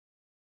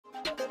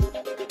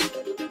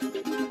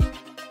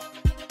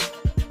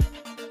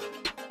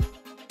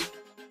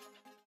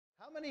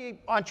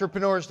many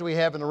entrepreneurs do we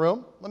have in the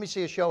room? Let me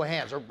see a show of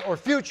hands, or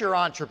future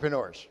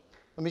entrepreneurs.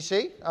 Let me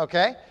see,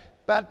 okay.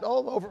 About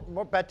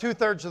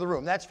 2/3 of the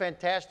room. That's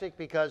fantastic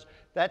because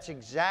that's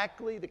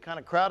exactly the kind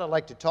of crowd I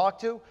like to talk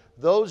to,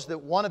 those that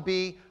want to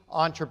be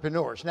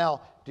entrepreneurs.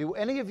 Now, do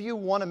any of you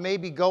want to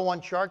maybe go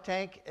on Shark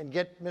Tank and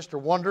get Mr.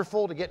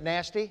 Wonderful to get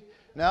nasty?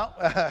 No?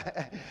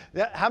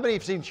 How many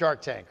have seen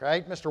Shark Tank,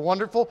 right? Mr.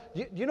 Wonderful.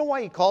 Do you know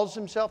why he calls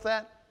himself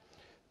that?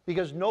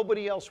 Because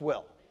nobody else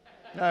will,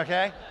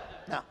 okay?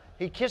 Now,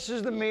 he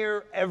kisses the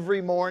mirror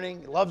every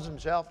morning. He loves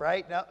himself,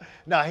 right?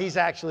 No, he's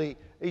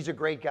a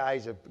great guy.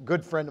 He's a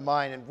good friend of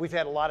mine, and we've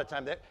had a lot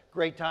of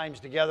great times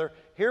together.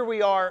 Here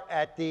we are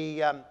at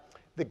the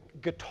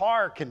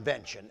guitar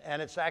convention,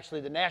 and it's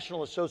actually the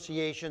National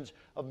Associations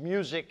of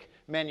Music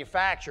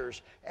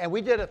Manufacturers, and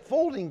we did a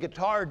folding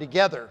guitar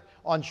together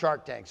on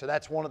Shark Tank. So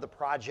that's one of the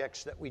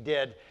projects that we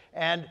did.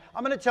 And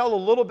I'm going to tell a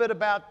little bit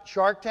about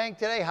Shark Tank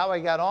today, how I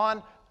got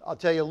on. I'll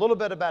tell you a little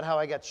bit about how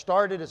I got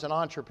started as an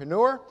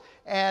entrepreneur,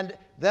 and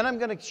then I'm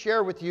going to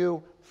share with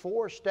you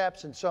 4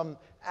 steps and some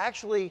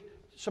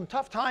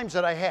tough times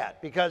that I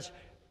had, because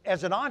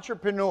as an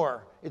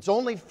entrepreneur, it's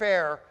only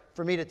fair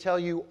for me to tell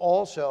you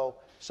also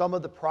some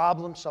of the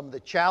problems, some of the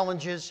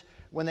challenges.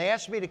 When they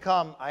asked me to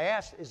come, I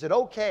asked, is it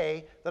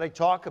okay that I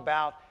talk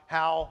about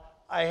how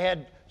I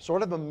had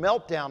sort of a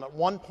meltdown at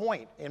one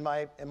point in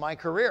my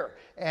career?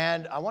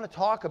 And I want to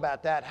talk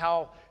about that,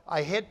 how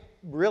I hit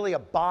really a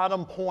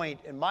bottom point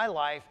in my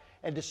life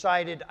and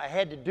decided I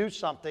had to do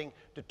something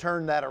to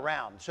turn that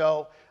around.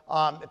 So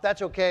if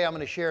that's okay, I'm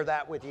going to share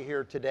that with you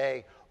here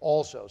today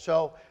also.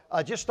 So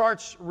just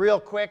starts real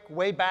quick.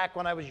 Way back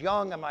when I was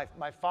young, and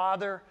my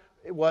father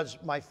was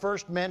my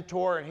first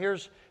mentor,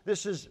 and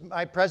this is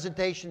my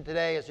presentation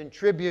today as in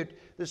tribute.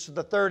 This is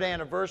the 3rd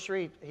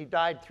anniversary. He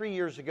died 3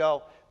 years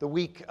ago, the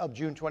week of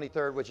June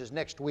 23rd, which is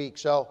next week.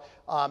 So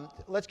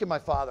let's give my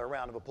father a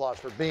round of applause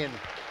for being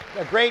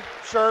a great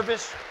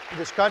service to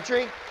this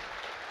country.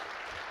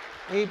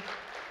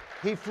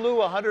 He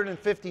flew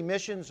 150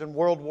 missions in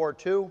World War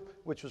II,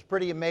 which was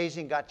pretty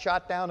amazing. Got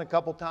shot down a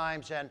couple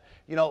times, and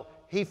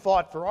he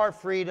fought for our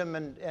freedom,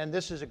 and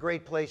this is a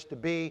great place to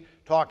be,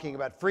 talking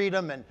about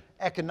freedom and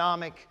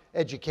economic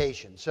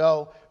education.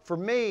 So for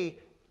me,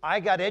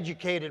 I got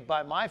educated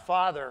by my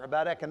father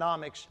about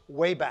economics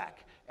way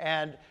back.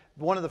 And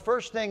one of the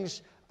first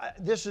things,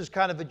 this is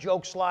kind of a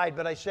joke slide,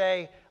 but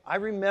I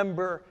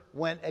remember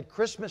when at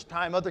Christmas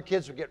time other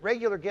kids would get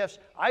regular gifts,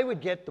 I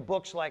would get the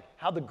books like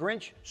How the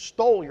Grinch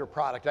Stole Your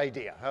Product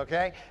Idea,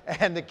 okay?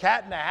 And The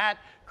Cat in the Hat,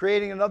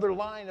 creating another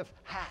line of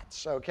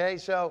hats, okay?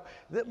 So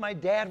my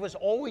dad was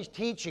always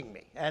teaching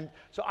me. And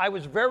so I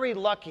was very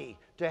lucky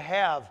to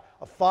have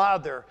a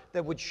father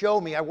that would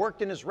show me. I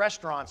worked in his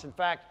restaurants. In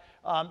fact,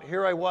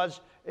 here I was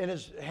in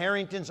his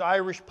Harrington's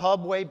Irish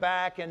pub way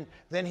back, and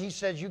then he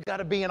says, you got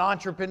to be an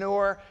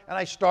entrepreneur. And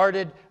I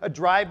started a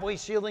driveway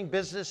sealing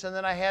business, and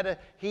then I had a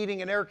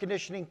heating and air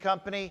conditioning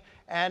company,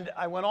 and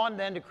I went on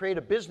then to create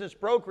a business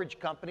brokerage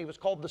company. It was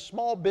called the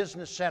Small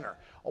Business Center,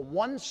 a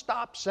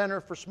one-stop center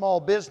for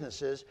small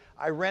businesses.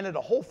 I rented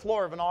a whole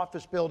floor of an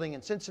office building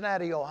in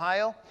Cincinnati,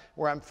 Ohio,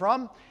 where I'm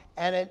from,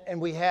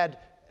 and we had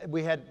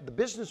the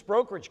business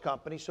brokerage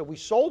company, so we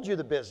sold you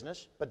the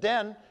business, but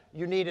then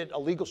you needed a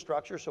legal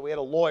structure, so we had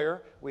a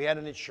lawyer, we had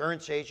an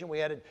insurance agent, we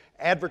had an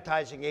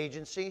advertising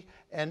agency,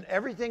 and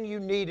everything you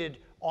needed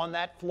on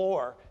that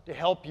floor to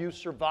help you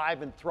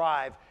survive and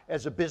thrive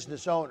as a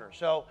business owner.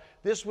 So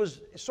this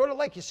was sort of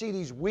like you see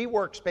these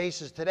WeWork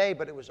spaces today,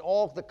 but it was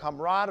all the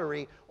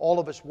camaraderie, all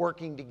of us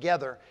working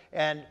together,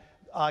 and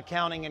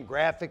accounting and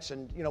graphics,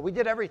 and we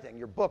did everything: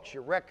 your books,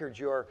 your records,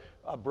 your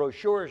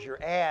brochures,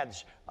 your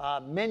ads,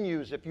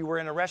 menus if you were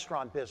in a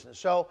restaurant business.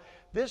 So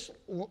this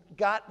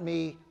got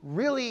me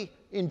really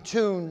in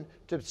tune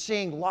to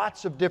seeing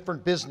lots of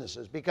different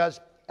businesses, because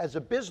as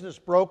a business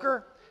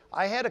broker,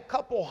 I had a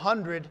couple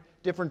hundred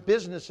different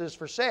businesses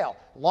for sale: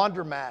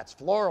 laundromats,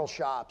 floral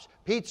shops,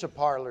 pizza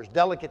parlors,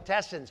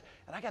 delicatessens,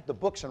 and I got the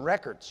books and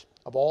records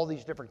of all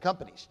these different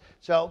companies.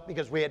 So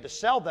because we had to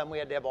sell them, we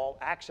had to have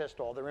access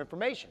to all their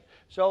information.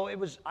 So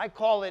I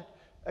call it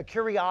a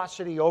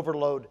curiosity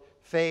overload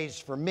phase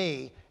for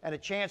me, and a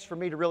chance for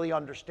me to really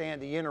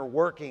understand the inner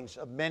workings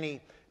of many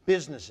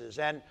businesses.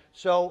 And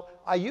so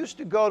I used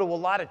to go to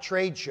a lot of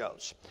trade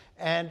shows,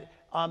 and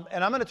I'm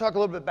going to talk a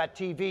little bit about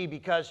TV,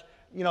 because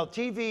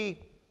TV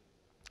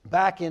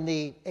back in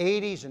the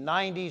 80s and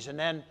 90s, and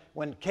then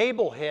when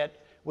cable hit,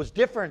 was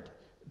different.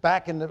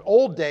 Back in the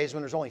old days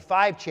when there's only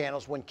 5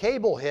 channels, when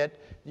cable hit,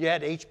 you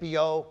had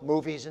HBO,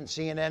 movies, and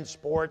CNN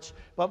sports.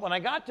 But when I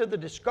got to the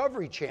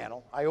Discovery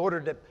Channel, I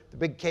ordered the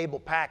big cable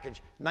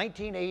package,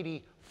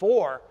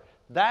 1984,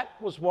 that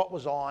was what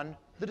was on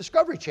the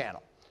Discovery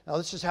Channel. Now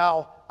this is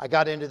how I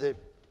got into the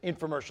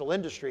infomercial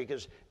industry,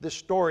 because this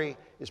story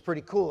is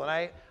pretty cool.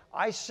 And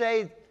I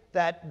say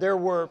that there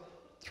were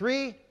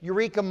 3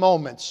 eureka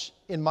moments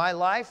in my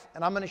life,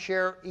 and I'm going to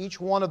share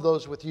each one of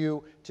those with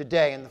you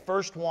today. And the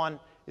first one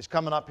is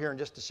coming up here in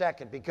just a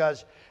second,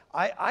 because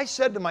I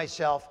said to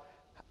myself,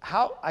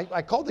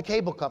 I called the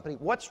cable company,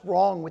 what's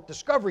wrong with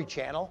Discovery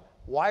Channel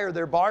why are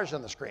there bars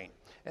on the screen?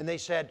 And they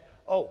said,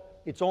 oh,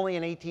 it's only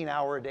an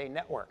 18-hour-a-day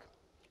network.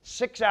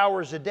 6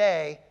 hours a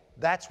day,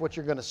 that's what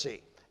you're going to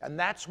see. And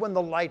that's when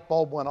the light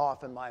bulb went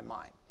off in my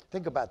mind.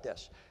 Think about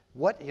this.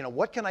 What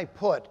can I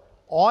put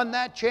on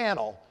that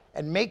channel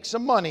and make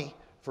some money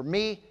for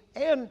me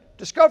and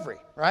Discovery,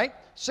 right?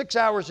 6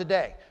 hours a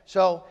day.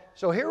 So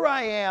here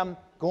I am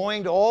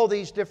going to all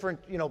these different,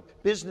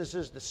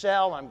 businesses to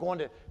sell.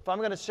 If I'm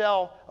going to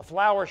sell a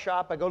flower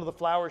shop, I go to the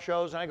flower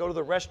shows and I go to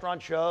the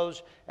restaurant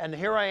shows. And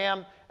here I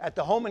am at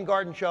the Home and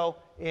Garden Show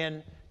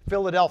in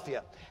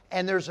Philadelphia.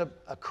 And there's a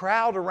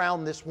crowd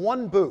around this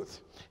one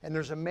booth. And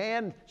there's a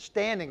man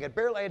standing. I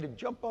barely had to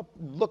jump up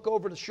and look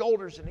over the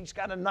shoulders. And he's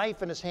got a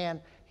knife in his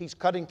hand. He's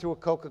cutting through a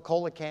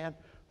Coca-Cola can,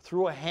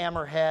 through a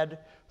hammerhead,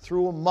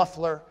 through a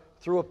muffler,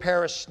 through a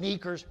pair of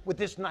sneakers with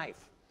this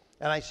knife.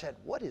 And I said,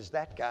 what is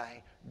that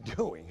guy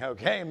doing?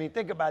 Okay, I mean,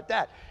 think about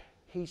that.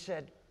 He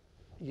said,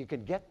 you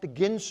can get the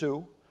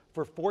Ginsu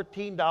for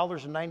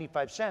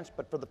 $14.95,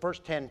 but for the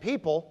first 10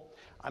 people,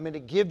 I'm going to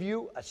give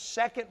you a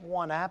second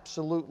one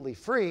absolutely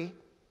free.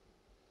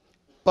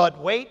 But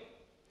wait,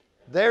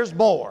 there's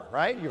more,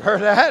 right? You've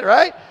heard that,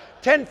 right?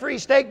 10 free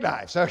steak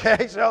knives,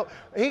 okay? So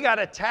he got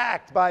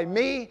attacked by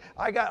me.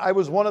 I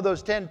was one of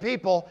those 10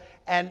 people,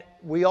 and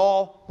we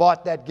all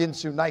bought that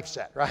Ginsu knife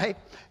set, right?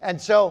 And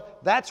so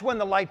that's when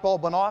the light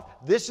bulb went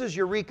off. This is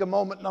Eureka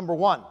moment number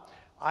one.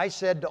 I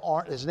said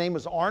to his name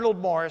was Arnold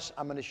Morris.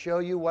 I'm going to show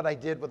you what I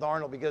did with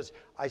Arnold, because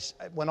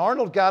when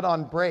Arnold got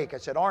on break, I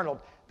said, Arnold,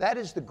 that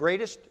is the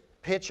greatest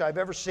pitch I've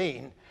ever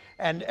seen.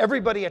 And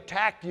everybody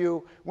attacked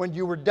you when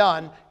you were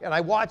done. And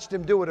I watched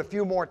him do it a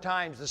few more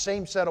times, the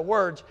same set of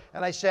words.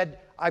 And I said,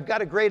 I've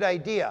got a great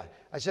idea.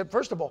 I said,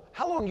 first of all,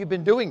 how long have you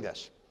been doing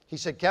this? He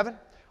said, Kevin,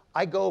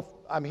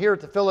 I'm here at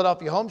the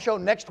Philadelphia Home Show.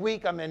 Next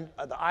week, I'm in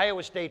the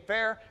Iowa State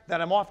Fair.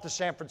 Then I'm off to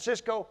San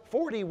Francisco.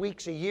 40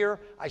 weeks a year,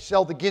 I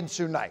sell the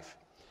Ginsu knife.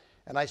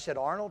 And I said,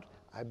 Arnold,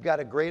 I've got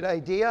a great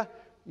idea.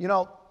 I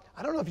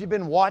don't know if you've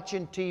been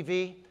watching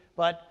TV,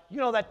 but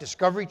that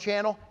Discovery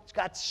Channel? It's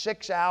got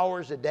 6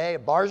 hours a day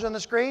of bars on the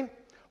screen.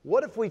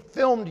 What if we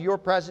filmed your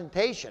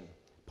presentation,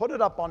 put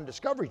it up on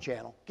Discovery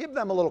Channel, give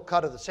them a little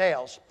cut of the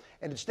sales,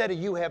 and instead of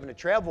you having to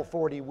travel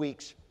 40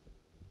 weeks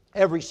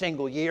every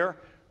single year,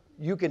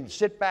 you can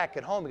sit back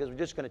at home, because we're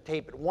just going to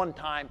tape it one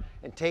time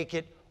and take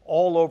it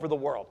all over the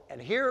world.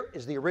 And here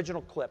is the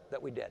original clip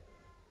that we did.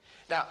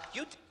 Now,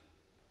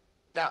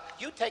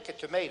 you take a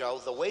tomato,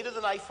 the weight of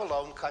the knife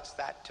alone cuts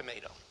that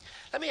tomato.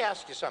 Let me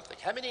ask you something.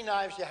 How many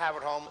knives do you have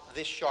at home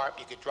this sharp?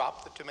 You could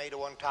drop the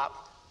tomato on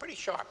top. Pretty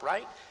sharp,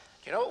 right?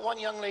 Do you know what one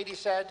young lady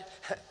said?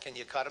 Can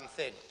you cut them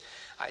thin?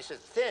 I said,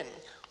 thin,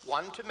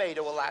 one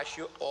tomato will last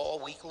you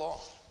all week long.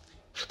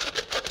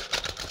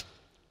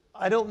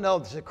 I don't know,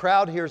 the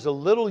crowd here is a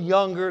little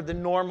younger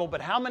than normal,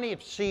 but how many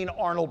have seen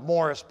Arnold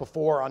Morris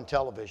before on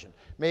television?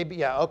 Maybe,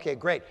 yeah, okay,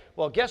 great.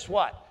 Well, guess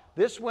what?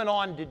 This went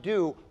on to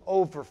do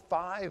over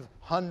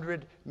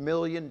 $500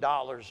 million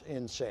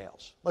in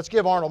sales. Let's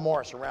give Arnold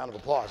Morris a round of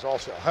applause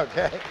also,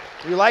 okay?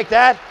 You like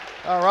that?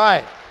 All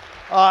right.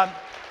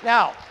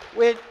 Now,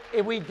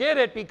 we did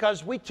it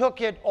because we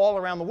took it all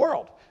around the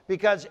world.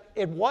 Because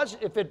if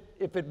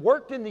it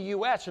worked in the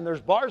US and there's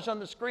bars on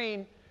the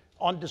screen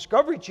on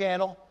Discovery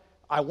Channel,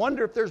 I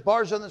wonder if there's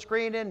bars on the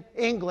screen in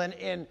England,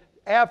 in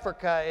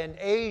Africa, in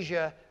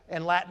Asia,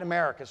 and Latin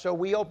America. So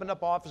we opened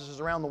up offices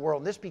around the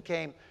world. And this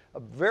became a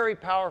very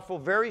powerful,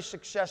 very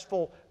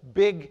successful,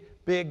 big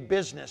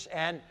business.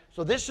 And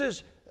so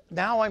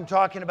now I'm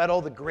talking about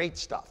all the great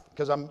stuff,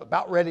 because I'm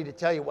about ready to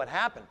tell you what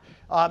happened.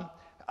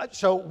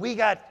 So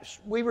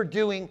we were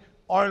doing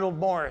Arnold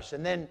Morris,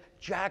 and then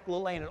Jack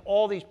LaLanne, and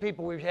all these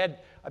people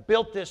I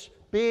built this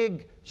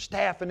big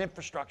staff and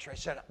infrastructure. I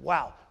said,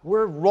 wow,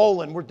 we're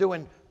rolling.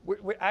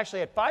 We're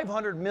actually at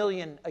 $500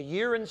 million a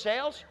year in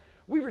sales.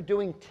 We were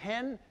doing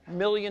 $10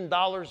 million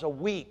a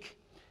week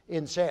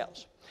in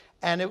sales.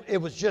 And it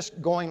was just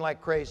going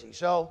like crazy.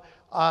 So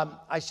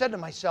I said to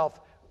myself,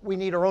 we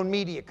need our own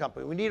media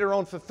company. We need our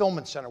own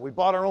fulfillment center. We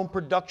bought our own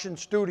production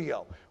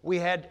studio. We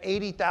had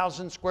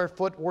 80,000 square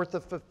foot worth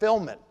of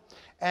fulfillment.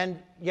 And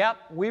yeah,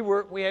 we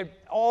had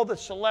all the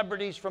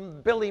celebrities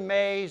from Billy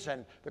Mays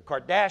and the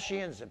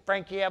Kardashians and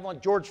Frankie Avalon,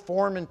 George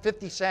Foreman,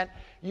 50 Cent,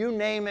 you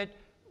name it.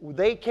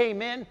 They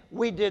came in,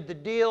 we did the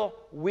deal,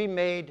 we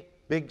made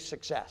big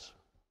success.